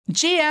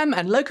GM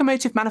and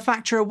locomotive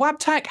manufacturer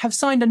Wabtec have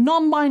signed a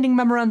non-binding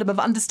memorandum of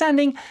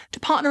understanding to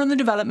partner on the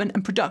development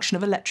and production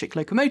of electric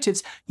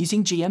locomotives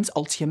using GM's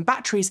Ultium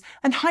batteries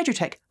and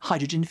Hydrotec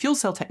hydrogen fuel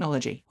cell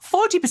technology.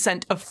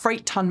 40% of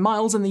freight ton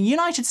miles in the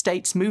United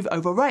States move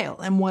over rail,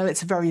 and while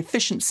it's a very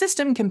efficient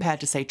system compared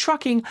to, say,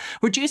 trucking,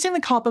 reducing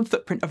the carbon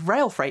footprint of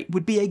rail freight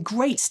would be a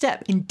great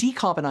step in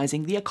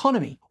decarbonising the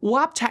economy.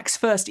 Wabtec's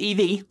first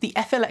EV, the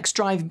FLX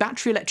Drive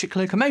battery electric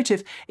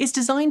locomotive, is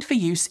designed for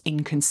use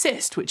in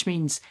consist, which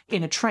means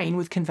in a train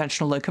with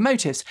conventional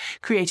locomotives,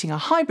 creating a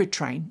hybrid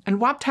train, and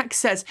Wabtec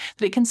says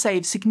that it can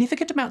save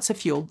significant amounts of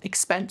fuel,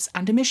 expense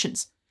and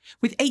emissions.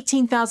 With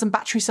 18,000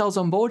 battery cells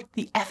on board,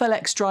 the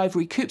FLX Drive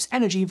recoups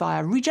energy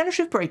via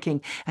regenerative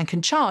braking and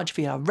can charge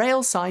via a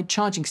rail-side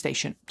charging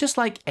station, just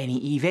like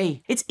any EV.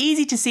 It's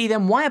easy to see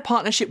then why a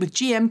partnership with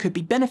GM could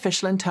be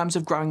beneficial in terms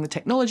of growing the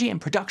technology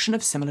and production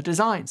of similar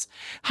designs.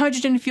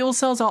 Hydrogen fuel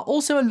cells are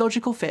also a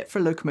logical fit for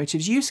a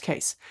locomotive's use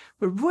case.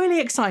 We're really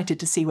excited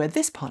to see where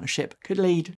this partnership could lead.